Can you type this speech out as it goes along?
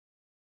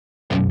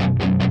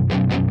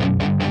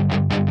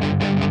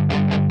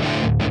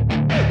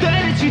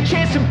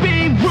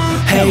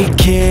Hey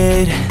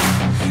kid,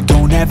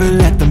 don't ever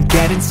let them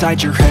get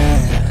inside your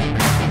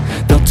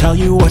head. They'll tell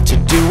you what to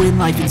do in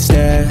life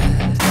instead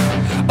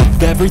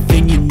of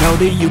everything you know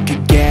that you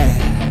could get.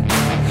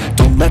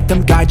 Don't let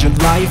them guide your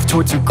life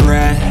towards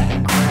regret.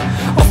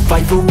 I'll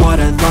fight for what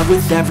I love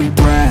with every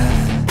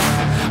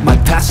breath. My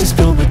past is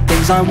filled with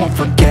things I won't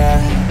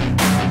forget.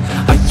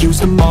 I use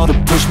them all to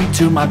push me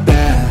to my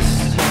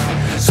best.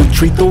 So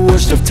treat the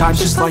worst of times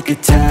just like a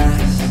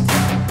test.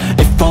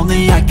 If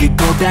only I could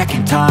go back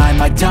in time,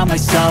 I'd tell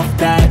myself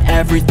that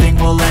everything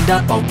will end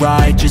up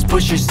alright. Just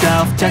push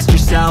yourself, test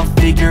yourself,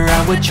 figure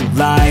out what you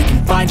like,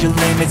 and find your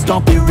limits,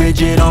 don't be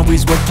rigid,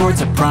 always work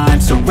towards a prime.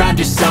 Surround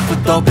yourself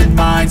with open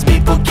minds,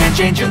 people can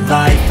change your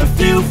life. A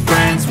few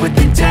friends with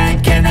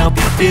intent can help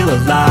you feel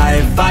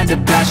alive. Find a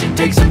passion,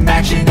 take some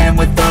action, and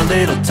with a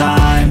little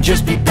time,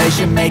 just be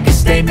patient, make a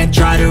statement,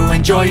 try to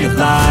enjoy your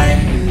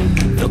life.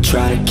 They'll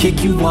try to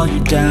kick you while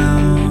you're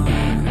down.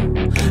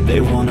 They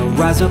wanna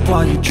rise up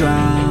while you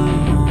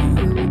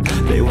drown.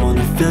 They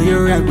wanna fill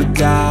your head with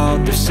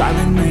doubt. They're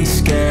silently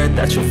scared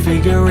that you'll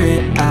figure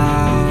it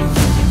out.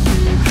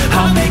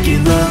 I'll make it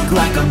look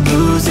like I'm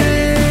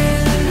losing,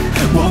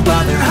 won't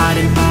bother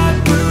hiding my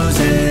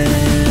bruises.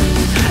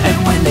 And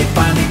when they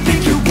finally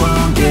think you're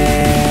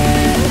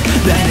wounded,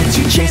 then it's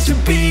your chance to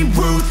be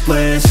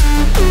ruthless.